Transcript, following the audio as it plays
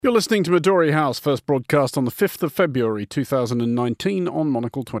You're listening to Midori House, first broadcast on the 5th of February 2019 on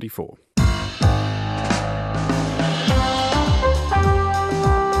Monocle 24.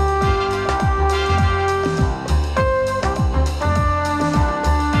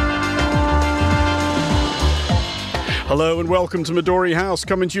 Hello and welcome to Midori House,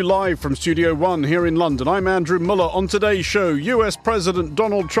 coming to you live from Studio 1 here in London. I'm Andrew Muller. On today's show, US President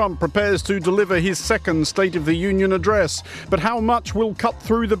Donald Trump prepares to deliver his second State of the Union address. But how much will cut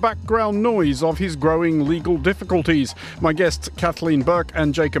through the background noise of his growing legal difficulties? My guests Kathleen Burke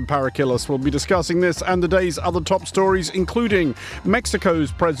and Jacob Parakilas will be discussing this and the day's other top stories, including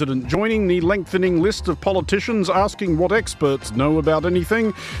Mexico's president joining the lengthening list of politicians asking what experts know about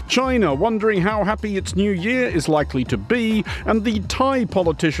anything, China wondering how happy its new year is likely to be, and the Thai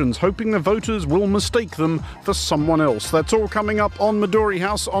politicians hoping the voters will mistake them for someone else. That's all coming up on Midori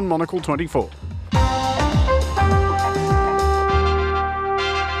House on Monocle 24.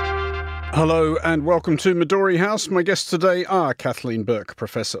 Hello and welcome to Midori House. My guests today are Kathleen Burke,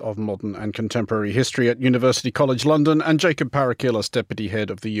 Professor of Modern and Contemporary History at University College London, and Jacob Parakilas, Deputy Head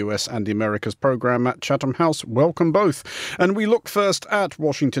of the US and the Americas Programme at Chatham House. Welcome both. And we look first at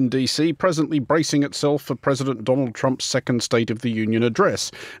Washington, D.C., presently bracing itself for President Donald Trump's second State of the Union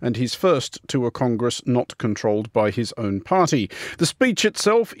address, and his first to a Congress not controlled by his own party. The speech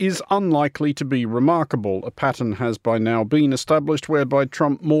itself is unlikely to be remarkable. A pattern has by now been established whereby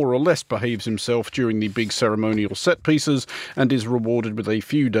Trump more or less behaves himself during the big ceremonial set pieces and is rewarded with a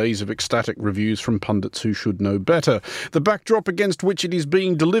few days of ecstatic reviews from pundits who should know better. The backdrop against which it is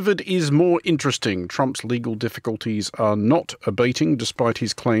being delivered is more interesting. Trump's legal difficulties are not abating despite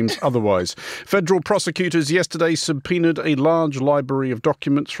his claims otherwise. Federal prosecutors yesterday subpoenaed a large library of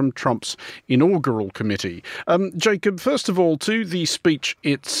documents from Trump's inaugural committee. Jacob, first of all, to the speech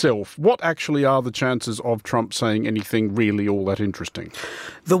itself, what actually are the chances of Trump saying anything really all that interesting?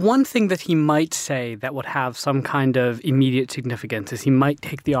 The one thing that he might say that would have some kind of immediate significance is he might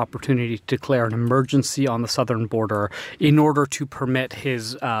take the opportunity to declare an emergency on the southern border in order to permit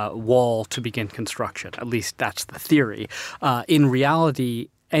his wall to begin construction. At least that's the theory. In reality,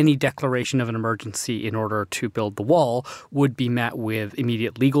 any declaration of an emergency in order to build the wall would be met with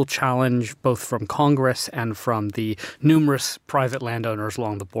immediate legal challenge, both from Congress and from the numerous private landowners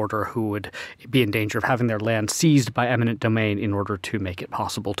along the border who would be in danger of having their land seized by eminent domain in order to make it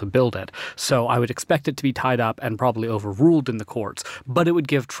possible to build it. So I would expect it to be tied up and probably overruled in the courts, but it would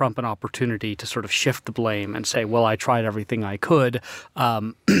give Trump an opportunity to sort of shift the blame and say, well, I tried everything I could.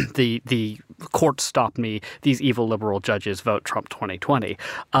 The courts stopped me. These evil liberal judges vote Trump 2020.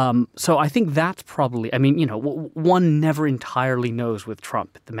 So I think that's probably, one never entirely knows with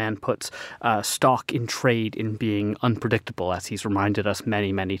Trump. The man puts stock in trade in being unpredictable, as he's reminded us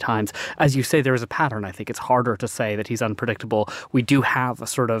many, many times. As you say, there is a pattern. I think it's harder to say that he's unpredictable. We do have a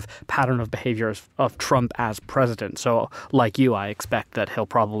sort of pattern of behavior of Trump as president. So like you, I expect that he'll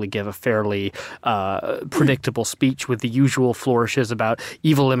probably give a fairly predictable speech with the usual flourishes about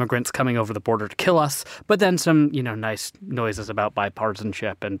evil immigrants coming over the border to kill us, but then some, nice noises about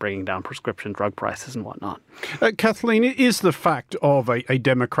bipartisanship and bringing down prescription drug prices and whatnot. Kathleen, is the fact of a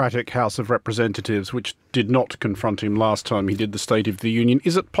Democratic House of Representatives, which did not confront him last time he did the State of the Union,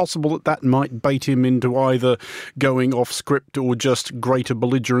 is it possible that that might bait him into either going off script or just greater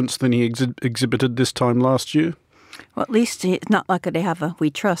belligerence than he exhibited this time last year? Well, at least it's not likely to have we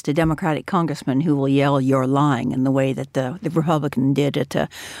trust a Democratic congressman who will yell, "You're lying," in the way that the Republican did at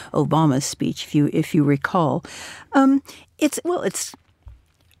Obama's speech, if you recall. I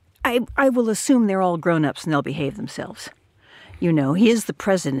will assume they're all grown-ups and they'll behave themselves. He is the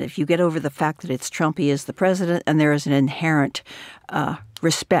president. If you get over the fact that it's Trump, he is the president, and there is an inherent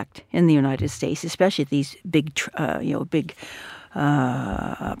respect in the United States, especially these big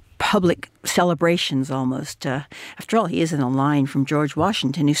public celebrations almost. After all, he is in a line from George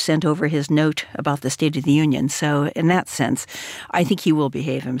Washington, who sent over his note about the State of the Union. So in that sense, I think he will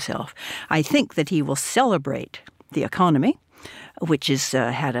behave himself. I think that he will celebrate the economy, which has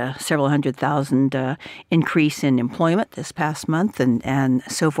had a several 100,000 increase in employment this past month and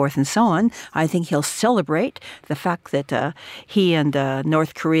so forth and so on. I think he'll celebrate the fact that he and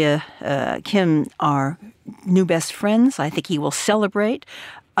North Korea, Kim, are new best friends. I think he will celebrate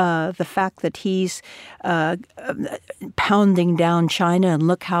the fact that he's pounding down China, and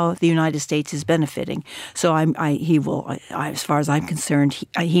look how the United States is benefiting. So he will, as far as I'm concerned,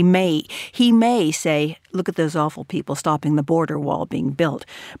 he may say, look at those awful people stopping the border wall being built.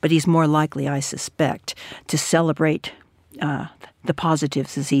 But he's more likely, I suspect, to celebrate the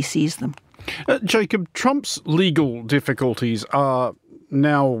positives as he sees them. Jacob, Trump's legal difficulties are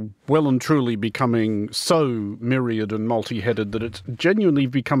now well and truly becoming so myriad and multi-headed that it's genuinely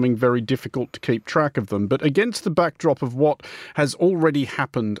becoming very difficult to keep track of them. But against the backdrop of what has already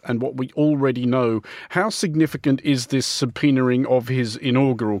happened and what we already know, how significant is this subpoenaing of his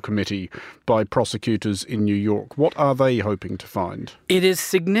inaugural committee by prosecutors in New York? What are they hoping to find? It is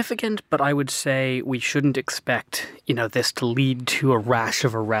significant, but I would say we shouldn't expect, this to lead to a rash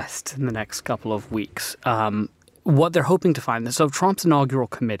of arrests in the next couple of weeks. What they're hoping to find, so Trump's inaugural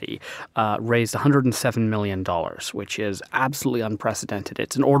committee raised $107 million, which is absolutely unprecedented.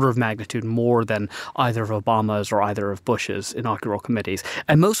 It's an order of magnitude more than either of Obama's or either of Bush's inaugural committees.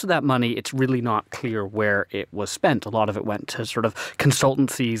 And most of that money, it's really not clear where it was spent. A lot of it went to sort of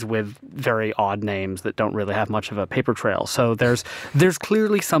consultancies with very odd names that don't really have much of a paper trail. So there's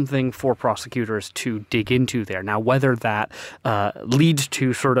clearly something for prosecutors to dig into there. Now, whether that leads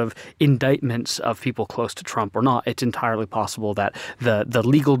to sort of indictments of people close to Trump or not, it's entirely possible that the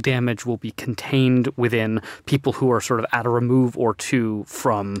legal damage will be contained within people who are sort of at a remove or two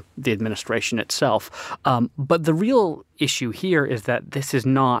from the administration itself. But the real issue here is that this is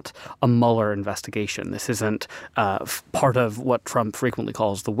not a Mueller investigation. This isn't part of what Trump frequently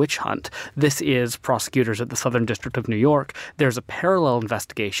calls the witch hunt. This is prosecutors at the Southern District of New York. There's a parallel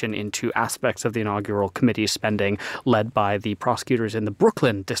investigation into aspects of the inaugural committee's spending led by the prosecutors in the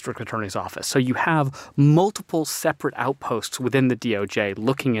Brooklyn District Attorney's Office. So you have multiple separate outposts within the DOJ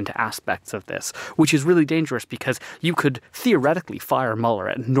looking into aspects of this, which is really dangerous because you could theoretically fire Mueller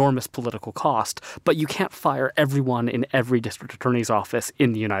at enormous political cost, but you can't fire everyone in every district attorney's office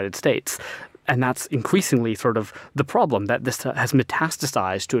in the United States. And that's increasingly sort of the problem, that this has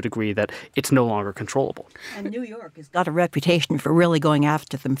metastasized to a degree that it's no longer controllable. And New York has got a reputation for really going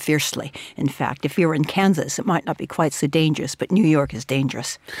after them fiercely. In fact, if you're in Kansas, it might not be quite so dangerous, but New York is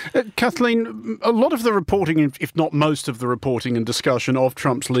dangerous. Kathleen, a lot of the reporting, if not most of the reporting and discussion of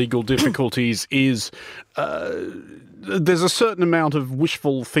Trump's legal difficulties is there's a certain amount of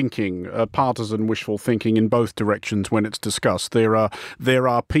wishful thinking, partisan wishful thinking in both directions when it's discussed. There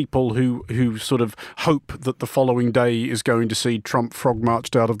are people who sort of hope that the following day is going to see Trump frog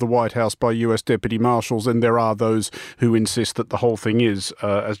marched out of the White House by US deputy marshals, and there are those who insist that the whole thing is,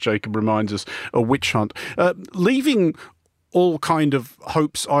 as Jacob reminds us, a witch hunt. Leaving all kind of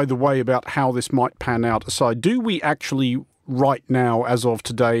hopes either way about how this might pan out aside, do we actually right now, as of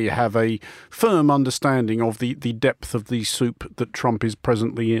today, have a firm understanding of the depth of the soup that Trump is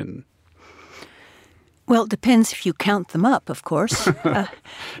presently in? Well, it depends if you count them up, of course.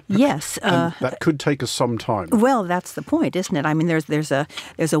 Yes. That could take us some time. Well, that's the point, isn't it? I mean, there's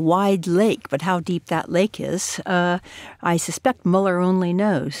a wide lake, but how deep that lake is, I suspect Mueller only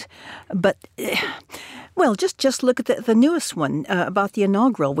knows. But well, just look at the newest one about the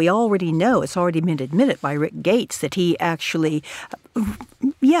inaugural. We already know, it's already been admitted by Rick Gates, that he actually,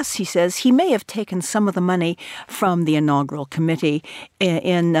 yes, he says, he may have taken some of the money from the inaugural committee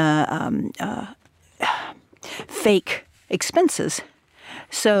in fake expenses.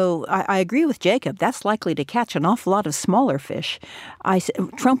 So I agree with Jacob. That's likely to catch an awful lot of smaller fish.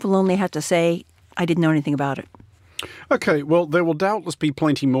 Trump will only have to say, I didn't know anything about it. Okay, well, there will doubtless be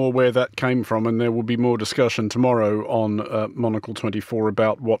plenty more where that came from, and there will be more discussion tomorrow on Monocle 24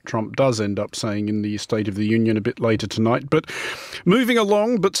 about what Trump does end up saying in the State of the Union a bit later tonight. But moving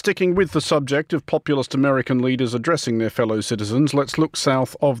along, but sticking with the subject of populist American leaders addressing their fellow citizens, let's look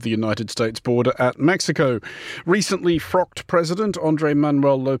south of the United States border at Mexico. Recently frocked President Andrés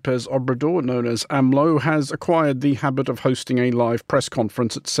Manuel López Obrador, known as AMLO, has acquired the habit of hosting a live press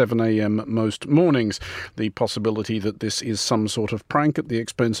conference at 7 a.m. most mornings. The possibility that this is some sort of prank at the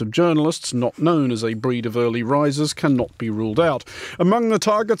expense of journalists, not known as a breed of early risers, cannot be ruled out. Among the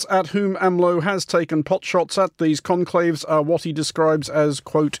targets at whom AMLO has taken potshots at these conclaves are what he describes as,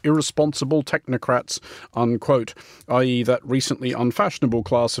 quote, irresponsible technocrats, unquote, i.e. that recently unfashionable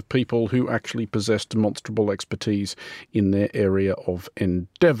class of people who actually possess demonstrable expertise in their area of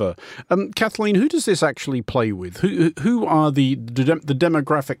endeavour. Kathleen, who does this actually play with? Who are the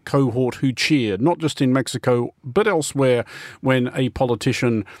demographic cohort who cheer, not just in Mexico, but elsewhere, when a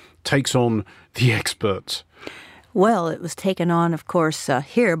politician takes on the experts? Well, it was taken on, of course,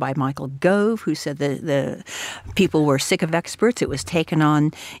 here by Michael Gove, who said the people were sick of experts. It was taken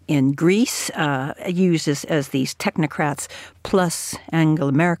on in Greece, used as these technocrats, plus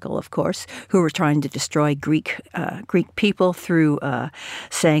Angela Merkel, of course, who were trying to destroy Greek people through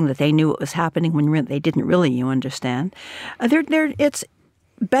saying that they knew what was happening when they didn't really, you understand. It's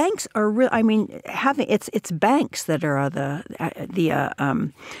banks are real. I mean, it's banks that are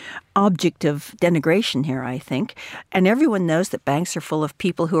the object of denigration here, I think. And everyone knows that banks are full of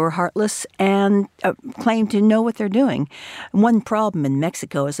people who are heartless and claim to know what they're doing. One problem in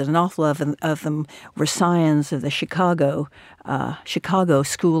Mexico is that an awful lot of them were scions of the Chicago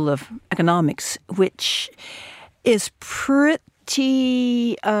School of Economics, which is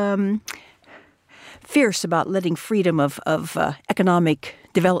pretty fierce about letting freedom of economic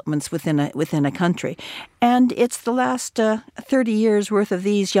developments within a country. And it's the last 30 years worth of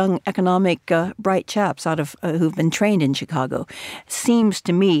these young economic bright chaps out of who've been trained in Chicago. Seems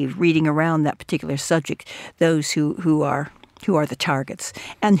to me, reading around that particular subject, those who are the targets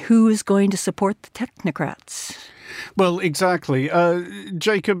and who is going to support the technocrats. Well, exactly.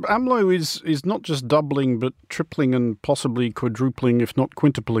 Jacob, AMLO is not just doubling but tripling and possibly quadrupling, if not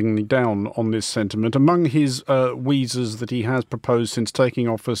quintupling down on this sentiment. Among his wheezes that he has proposed since taking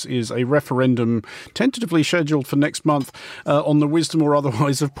office is a referendum tentatively scheduled for next month on the wisdom or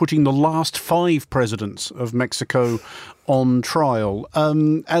otherwise of putting the last 5 presidents of Mexico on trial.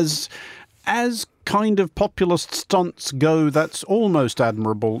 As kind of populist stunts go, that's almost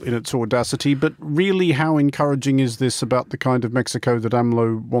admirable in its audacity, but really how encouraging is this about the kind of Mexico that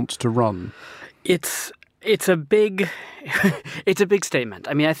AMLO wants to run? It's a big statement.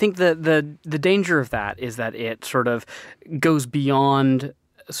 I mean, I think the danger of that is that it sort of goes beyond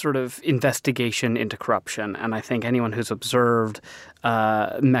sort of investigation into corruption. And I think anyone who's observed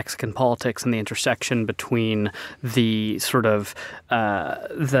Mexican politics and the intersection between the sort of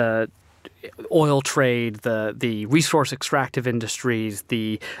the oil trade, the resource extractive industries,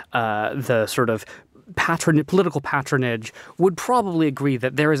 the sort of political patronage would probably agree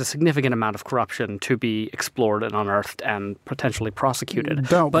that there is a significant amount of corruption to be explored and unearthed and potentially prosecuted.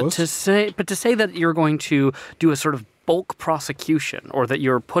 Doubtless. But to say that you're going to do a sort of bulk prosecution or that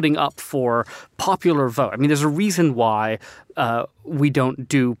you're putting up for popular vote. I mean, there's a reason why we don't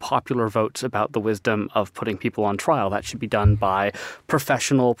do popular votes about the wisdom of putting people on trial. That should be done by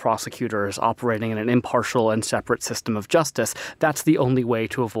professional prosecutors operating in an impartial and separate system of justice. That's the only way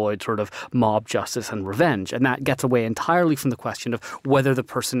to avoid sort of mob justice and revenge. And that gets away entirely from the question of whether the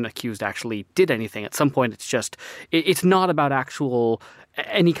person accused actually did anything. At some point, it's not about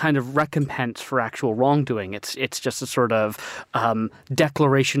any kind of recompense for actual wrongdoing. It's just a sort of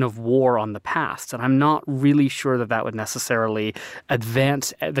declaration of war on the past. And I'm not really sure that would necessarily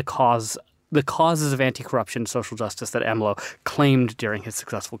advance the causes of anti-corruption and social justice that AMLO claimed during his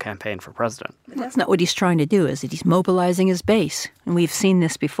successful campaign for president. But that's not what he's trying to do, is it? He's mobilizing his base. And we've seen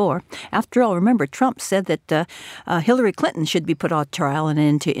this before. After all, remember, Trump said that Hillary Clinton should be put on trial and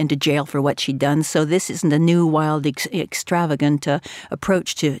into jail for what she'd done. So this isn't a new, wild, extravagant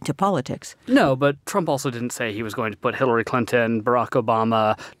approach to politics. No, but Trump also didn't say he was going to put Hillary Clinton, Barack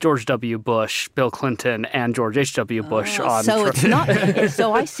Obama, George W. Bush, Bill Clinton, and George H.W. Bush on trial. So it's not.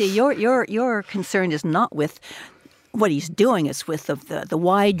 So I see your concern is not with what he's doing, it's with the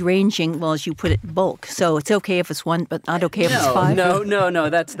wide-ranging, well, as you put it, bulk. So it's okay if it's 1, but not okay if it's 5? No,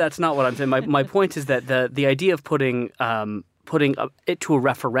 that's not what I'm saying. My point is that the idea of putting it to a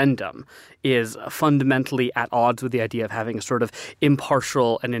referendum is fundamentally at odds with the idea of having a sort of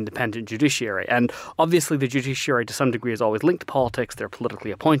impartial and independent judiciary. And obviously the judiciary to some degree is always linked to politics. They're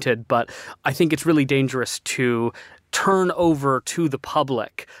politically appointed. But I think it's really dangerous to turn over to the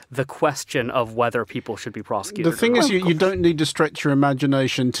public the question of whether people should be prosecuted. The thing is, you don't need to stretch your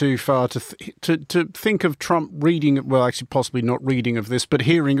imagination too far to think of Trump reading, well, actually possibly not reading of this, but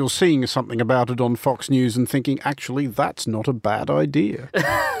hearing or seeing something about it on Fox News and thinking, actually, that's not a bad idea.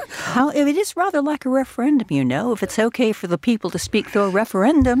 It is rather like a referendum, you know. If it's okay for the people to speak through a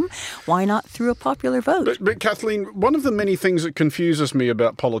referendum, why not through a popular vote? But Kathleen, one of the many things that confuses me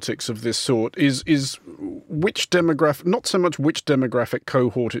about politics of this sort is which demographic, not so much which demographic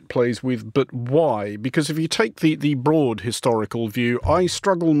cohort it plays with, but why. Because if you take the broad historical view, I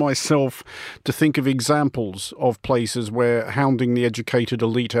struggle myself to think of examples of places where hounding the educated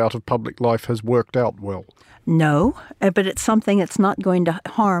elite out of public life has worked out well. No, but it's something that's not going to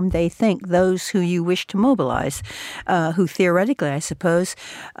harm, they think, those who you wish to mobilize, who theoretically, I suppose,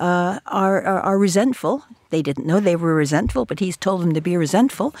 are resentful. They didn't know they were resentful, but he's told them to be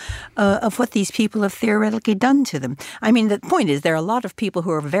resentful of what these people have theoretically done to them. I mean, the point is there are a lot of people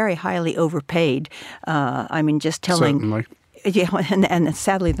who are very highly overpaid. Just telling... Certainly. Yeah, and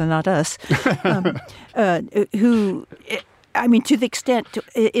sadly they're not us, who... I mean, to the extent,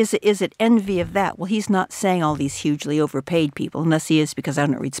 is it envy of that? Well, he's not saying all these hugely overpaid people, unless he is, because I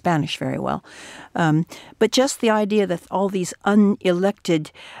don't read Spanish very well. But just the idea that all these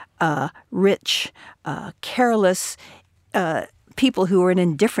unelected, rich, careless people who are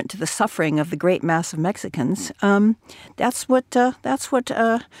indifferent to the suffering of the great mass of Mexicans. That's what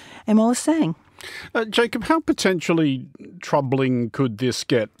Emil is saying. Jacob, how potentially troubling could this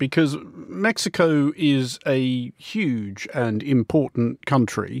get? Because Mexico is a huge and important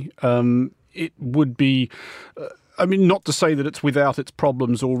country. It would be... not to say that it's without its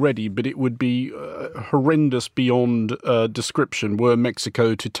problems already, but it would be horrendous beyond description were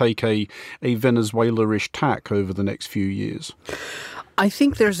Mexico to take a Venezuela-ish tack over the next few years. I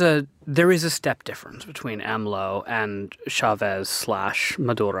think there is a step difference between AMLO and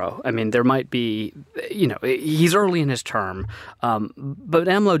Chavez/Maduro. I mean, there might be, he's early in his term, but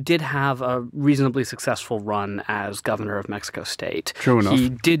AMLO did have a reasonably successful run as governor of Mexico State. True enough. He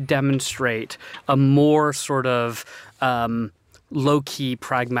did demonstrate a more sort of low-key,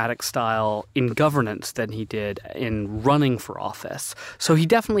 pragmatic style in governance than he did in running for office. So he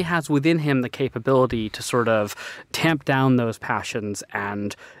definitely has within him the capability to sort of tamp down those passions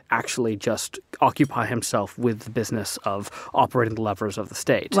and actually just occupy himself with the business of operating the levers of the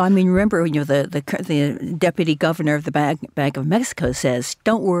state. Well, I mean, remember, the deputy governor of the Bank of Mexico says,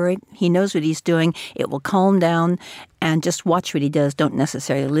 don't worry, he knows what he's doing. It will calm down, and just watch what he does. Don't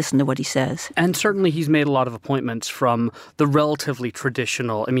necessarily listen to what he says. And certainly he's made a lot of appointments from the relatively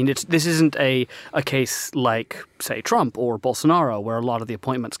traditional. I mean, this isn't a case like, say, Trump or Bolsonaro, where a lot of the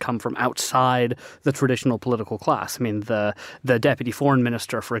appointments come from outside the traditional political class. I mean, the deputy foreign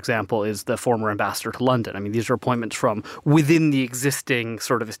minister, for example, is the former ambassador to London. I mean, these are appointments from within the existing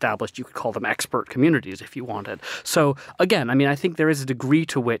sort of established, you could call them expert communities if you wanted. So again, I mean, I think there is a degree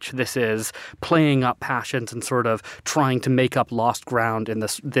to which this is playing up passions and sort of trying to make up lost ground in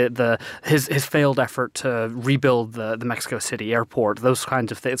his failed effort to rebuild the Mexico City airport, those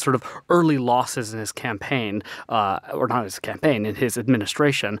kinds of things, sort of early losses in his campaign, or not his campaign, in his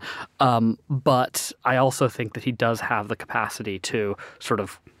administration. But I also think that he does have the capacity to sort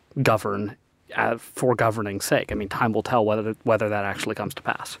of govern for governing's sake. I mean, time will tell whether that actually comes to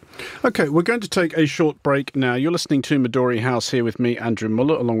pass. Okay, we're going to take a short break now. You're listening to Midori House here with me, Andrew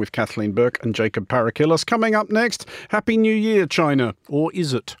Muller, along with Kathleen Burke and Jacob Parakillas. Coming up next, Happy New Year, China. Or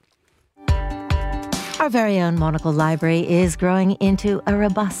is it? Our very own Monocle Library is growing into a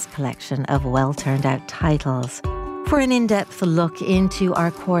robust collection of well-turned-out titles. For an in-depth look into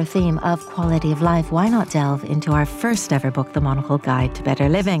our core theme of quality of life, why not delve into our first ever book, The Monocle Guide to Better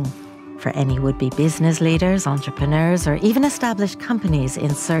Living? For any would-be business leaders, entrepreneurs, or even established companies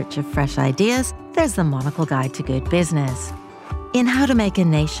in search of fresh ideas, there's the Monocle Guide to Good Business. In How to Make a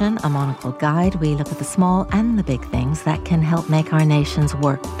Nation, a Monocle Guide, we look at the small and the big things that can help make our nations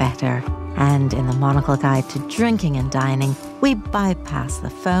work better. And in the Monocle Guide to Drinking and Dining, we bypass the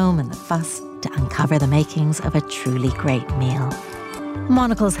foam and the fuss to uncover the makings of a truly great meal.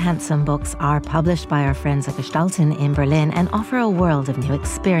 Monocle's handsome books are published by our friends at Gestalten in Berlin and offer a world of new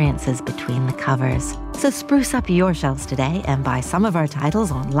experiences between the covers. So spruce up your shelves today and buy some of our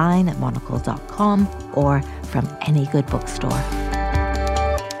titles online at monocle.com or from any good bookstore.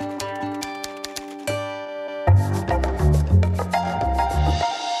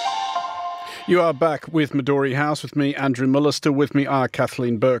 You are back with Midori House with me, Andrew Muller. Still with me are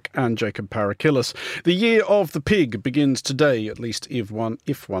Kathleen Burke and Jacob Parakillas. The Year of the Pig begins today, at least if one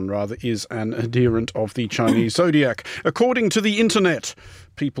is an adherent of the Chinese zodiac. According to the internet,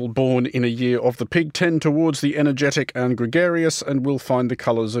 people born in a year of the pig tend towards the energetic and gregarious and will find the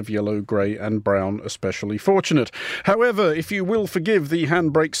colours of yellow, grey and brown especially fortunate. However, if you will forgive the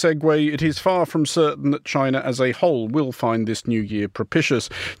handbrake segue, it is far from certain that China as a whole will find this new year propitious.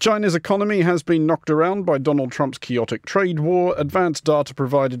 China's economy has been knocked around by Donald Trump's chaotic trade war. Advanced data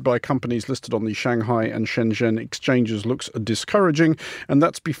provided by companies listed on the Shanghai and Shenzhen exchanges looks discouraging, and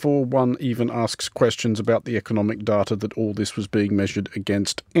that's before one even asks questions about the economic data that all this was being measured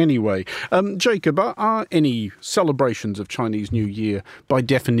against anyway. Jacob, are any celebrations of Chinese New Year by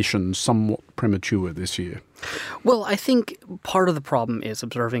definition somewhat premature this year? Well, I think part of the problem is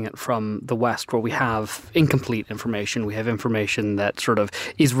observing it from the West, where we have incomplete information. We have information that sort of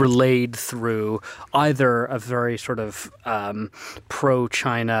is relayed through either a very sort of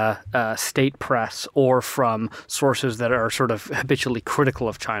pro-China state press or from sources that are sort of habitually critical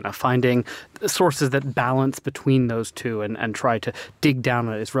of China. Finding sources that balance between those two and try to dig down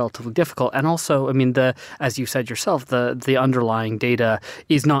on it is relatively difficult. And also, I mean, as you said yourself, the underlying data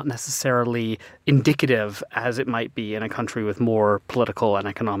is not necessarily necessarily indicative as it might be in a country with more political and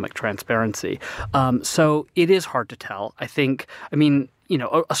economic transparency. So it is hard to tell. A slowdown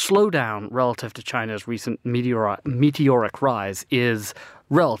relative to China's recent meteoric rise is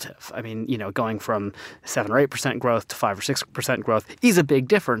relative. Going from 7 or 8% growth to 5 or 6% growth is a big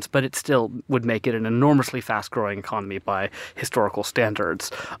difference, but it still would make it an enormously fast-growing economy by historical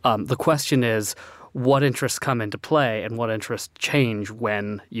standards. The question is, what interests come into play and what interests change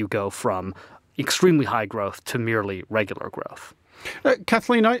when you go from extremely high growth to merely regular growth?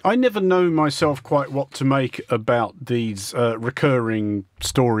 Kathleen, I never know myself quite what to make about these recurring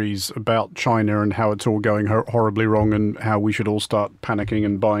stories about China and how it's all going horribly wrong and how we should all start panicking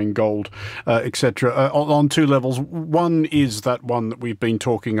and buying gold, etc. On two levels. One is that one that we've been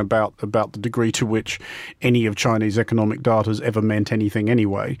talking about the degree to which any of Chinese economic data has ever meant anything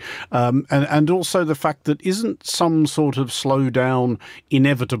anyway. And also the fact that isn't some sort of slowdown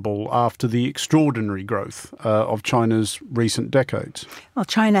inevitable after the extraordinary growth of China's recent decades? Well,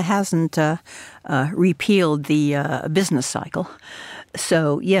 China hasn't repealed the business cycle.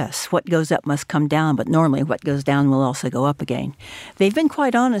 So, yes, what goes up must come down, but normally what goes down will also go up again. They've been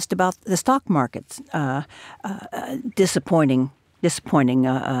quite honest about the stock markets, disappointing,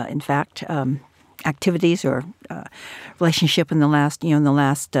 in fact, activities or relationship in the last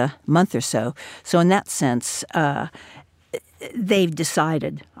month or so. So in that sense, they've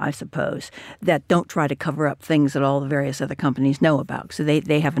decided, I suppose, that don't try to cover up things that all the various other companies know about. So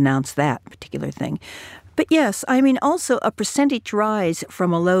they have announced that particular thing. But yes, also a percentage rise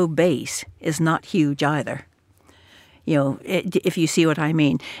from a low base is not huge either. If you see what I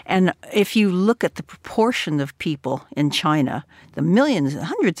mean. And if you look at the proportion of people in China, the millions,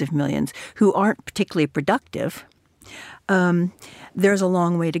 hundreds of millions, who aren't particularly productive, there's a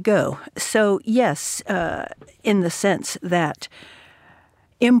long way to go. So yes, in the sense that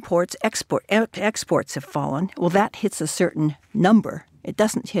exports have fallen, well, that hits a certain number. It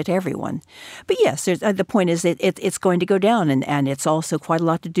doesn't hit everyone. But yes, the point is that it's going to go down, and it's also quite a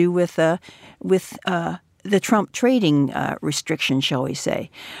lot to do with the Trump trading restriction, shall we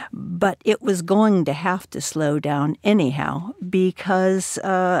say. But it was going to have to slow down anyhow because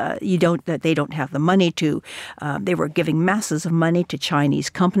they don't have the money to. They were giving masses of money to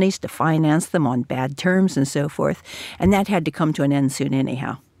Chinese companies to finance them on bad terms and so forth, and that had to come to an end soon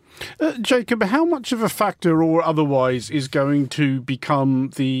anyhow. Jacob, how much of a factor or otherwise is going to become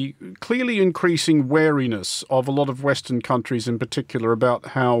the clearly increasing wariness of a lot of Western countries in particular about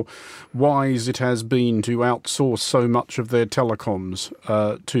how wise it has been to outsource so much of their telecoms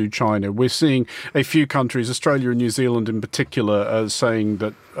to China? We're seeing a few countries, Australia and New Zealand in particular, saying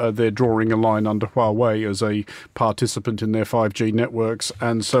that they're drawing a line under Huawei as a participant in their 5G networks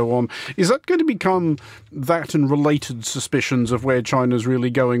and so on. Is that going to become that and related suspicions of where China's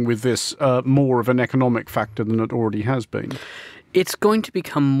really going with this more of an economic factor than it already has been? It's going to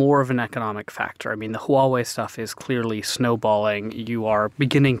become more of an economic factor. The Huawei stuff is clearly snowballing. You are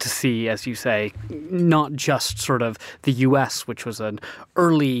beginning to see, as you say, not just sort of the U.S., which was an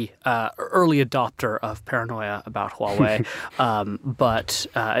early adopter of paranoia about Huawei, but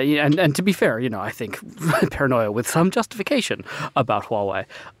to be fair, I think paranoia with some justification about Huawei.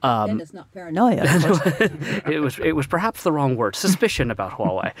 And it's not paranoia. It was perhaps the wrong word. Suspicion about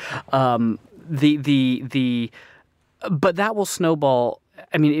Huawei. But that will snowball.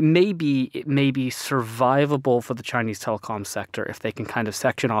 It may be survivable for the Chinese telecom sector if they can kind of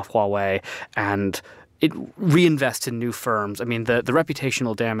section off Huawei and reinvest in new firms. The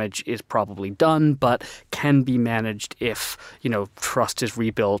reputational damage is probably done, but can be managed if, trust is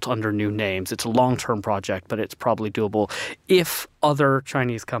rebuilt under new names. It's a long-term project, but it's probably doable. If other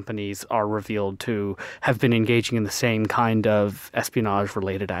Chinese companies are revealed to have been engaging in the same kind of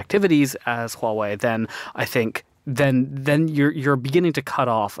espionage-related activities as Huawei, then I think then you're beginning to cut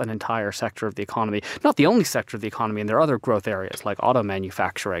off an entire sector of the economy. Not the only sector of the economy, and there are other growth areas like auto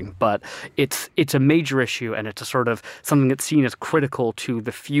manufacturing, but it's a major issue, and it's a sort of something that's seen as critical to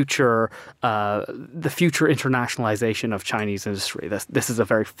the future internationalization of Chinese industry. This is a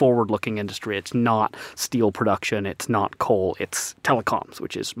very forward-looking industry. It's not steel production, it's not coal, it's telecoms,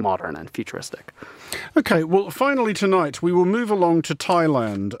 which is modern and futuristic. Okay, well, finally tonight we will move along to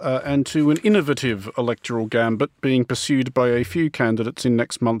Thailand and to an innovative electoral gambit being pursued by a few candidates in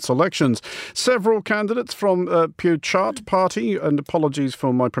next month's elections. Several candidates from Pheu Chart Party, and apologies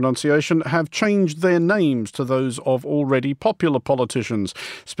for my pronunciation, have changed their names to those of already popular politicians,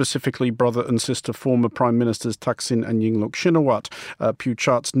 specifically brother and sister former Prime Ministers Thaksin and Yingluck Shinawatra. Pheu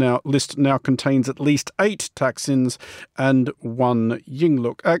Chart's list now contains at least 8 Thaksins and 1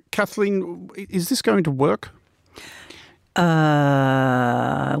 Yingluck. Kathleen, is this going to work?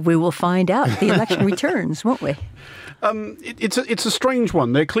 We will find out. The election returns, won't we? It's a strange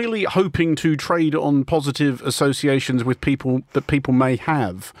one. They're clearly hoping to trade on positive associations with people that people may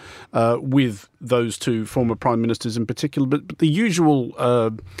have with those two former prime ministers in particular. But the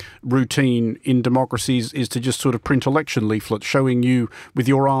usual routine in democracies is to just sort of print election leaflets showing you with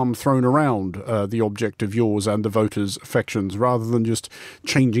your arm thrown around the object of yours and the voters' affections, rather than just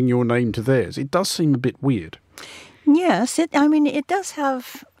changing your name to theirs. It does seem a bit weird. Yes, it does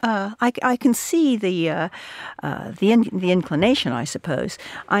have. I can see the inclination, I suppose.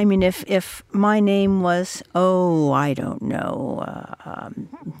 I mean, if my name was, I don't know,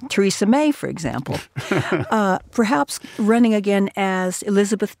 Theresa May, for example, perhaps running again as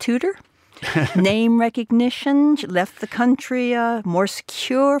Elizabeth Tudor. Name recognition, left the country more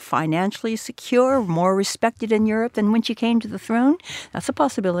secure, financially secure, more respected in Europe than when she came to the throne. That's a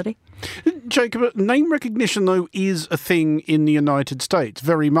possibility. Jacob, name recognition, though, is a thing in the United States,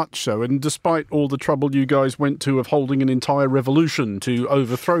 very much so. And despite all the trouble you guys went to of holding an entire revolution to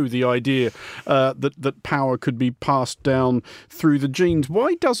overthrow the idea that power could be passed down through the genes,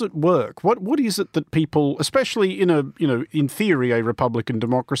 why does it work? What is it that people, especially in theory, a Republican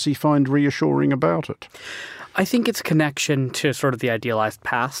democracy, find reassuring about it? I think its connection to sort of the idealized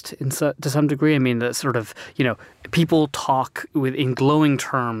past to some degree. I mean, the sort of, people talk in glowing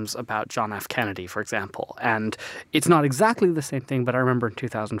terms about John F. Kennedy, for example. And it's not exactly the same thing, but I remember in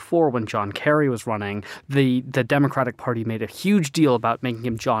 2004 when John Kerry was running, the Democratic Party made a huge deal about making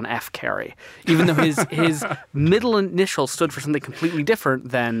him John F. Kerry, even though his middle initial stood for something completely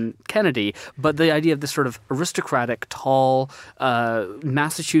different than Kennedy. But the idea of this sort of aristocratic, tall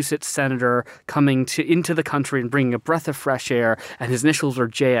Massachusetts senator coming into the country and bringing a breath of fresh air, and his initials are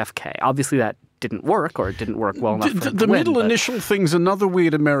JFK. Obviously, that didn't work, or it didn't work well enough for him to win, middle initial thing's another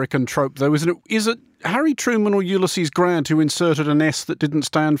weird American trope, though, isn't it? Is it Harry Truman or Ulysses Grant who inserted an S that didn't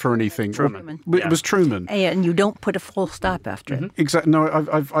stand for anything? Truman. It was Truman. And you don't put a full stop after it. Exactly. No,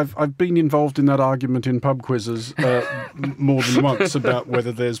 I've been involved in that argument in pub quizzes more than once about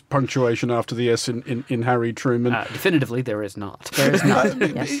whether there's punctuation after the S in Harry Truman. Definitively, there is not. There is not.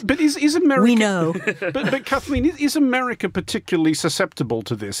 Yes. But is America? We know. But Kathleen, is America particularly susceptible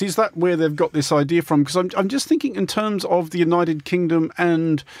to this? Is that where they've got this idea from? Because I'm just thinking in terms of the United Kingdom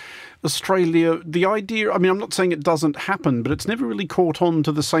and Australia, the idea, I mean, I'm not saying it doesn't happen, but it's never really caught on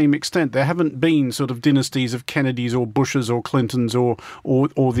to the same extent. There haven't been sort of dynasties of Kennedys or Bushes or Clintons or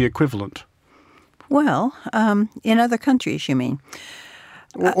the equivalent. Well, in other countries, you mean?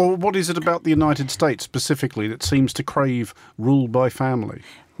 Or what is it about the United States specifically that seems to crave rule by family?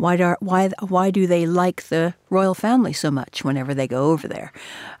 Why do they like the royal family so much whenever they go over there?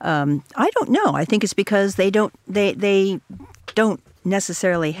 I don't know. I think it's because they don't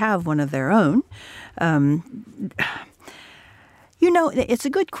necessarily have one of their own. It's a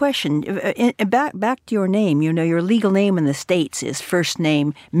good question. Back to your name, your legal name in the States is first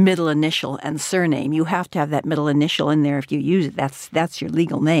name, middle initial, and surname. You have to have that middle initial in there if you use it. That's your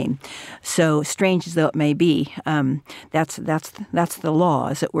legal name. So strange as though it may be, that's the law,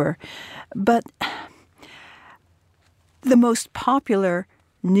 as it were. But the most popular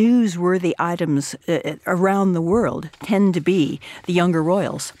newsworthy items around the world tend to be the younger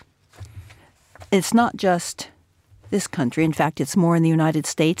royals. It's not just this country. In fact, it's more in the United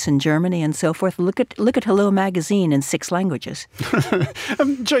States and Germany and so forth. Look at Hello Magazine in 6 languages.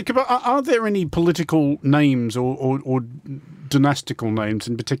 Jacob, are there any political names or dynastical names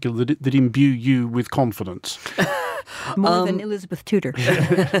in particular that imbue you with confidence? More than Elizabeth Tudor.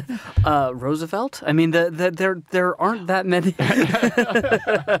 Roosevelt? I mean, there aren't that many.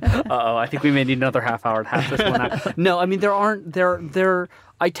 I think we may need another half hour to hash this one out. No, I mean,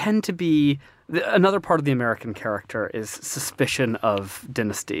 I tend to be... Another part of the American character is suspicion of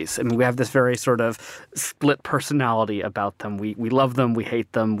dynasties. I mean, we have this very sort of split personality about them. We love them, we hate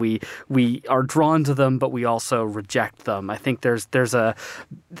them, we are drawn to them, but we also reject them. I think there's a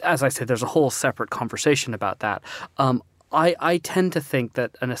whole separate conversation about that. I tend to think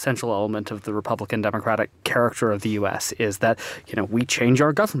that an essential element of the Republican Democratic character of the U.S. is that, we change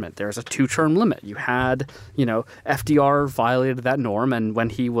our government. There's a 2-term limit. You had, FDR violated that norm, and when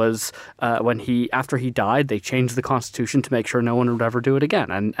after he died, they changed the Constitution to make sure no one would ever do it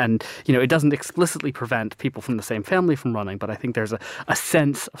again. And it doesn't explicitly prevent people from the same family from running, but I think there's a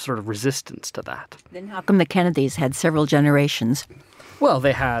sense of sort of resistance to that. Then how come the Kennedys had several generations? Well,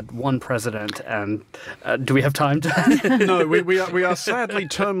 they had one president, and do we have time to? No, we are sadly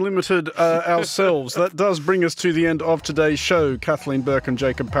term limited ourselves. That does bring us to the end of today's show. Kathleen Burke and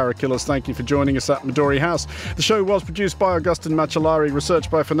Jacob Parakilas, thank you for joining us at Midori House. The show was produced by Augustin Macellari,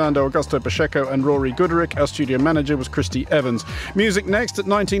 researched by Fernando Augusto Pacheco and Rory Gooderick. Our studio manager was Christy Evans. Music next at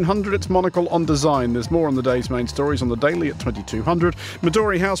 1900. It's Monocle on Design. There's more on the day's main stories on the Daily at 2200.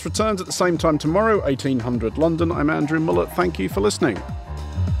 Midori House returns at the same time tomorrow, 1800 London. I'm Andrew Mullett. Thank you for listening.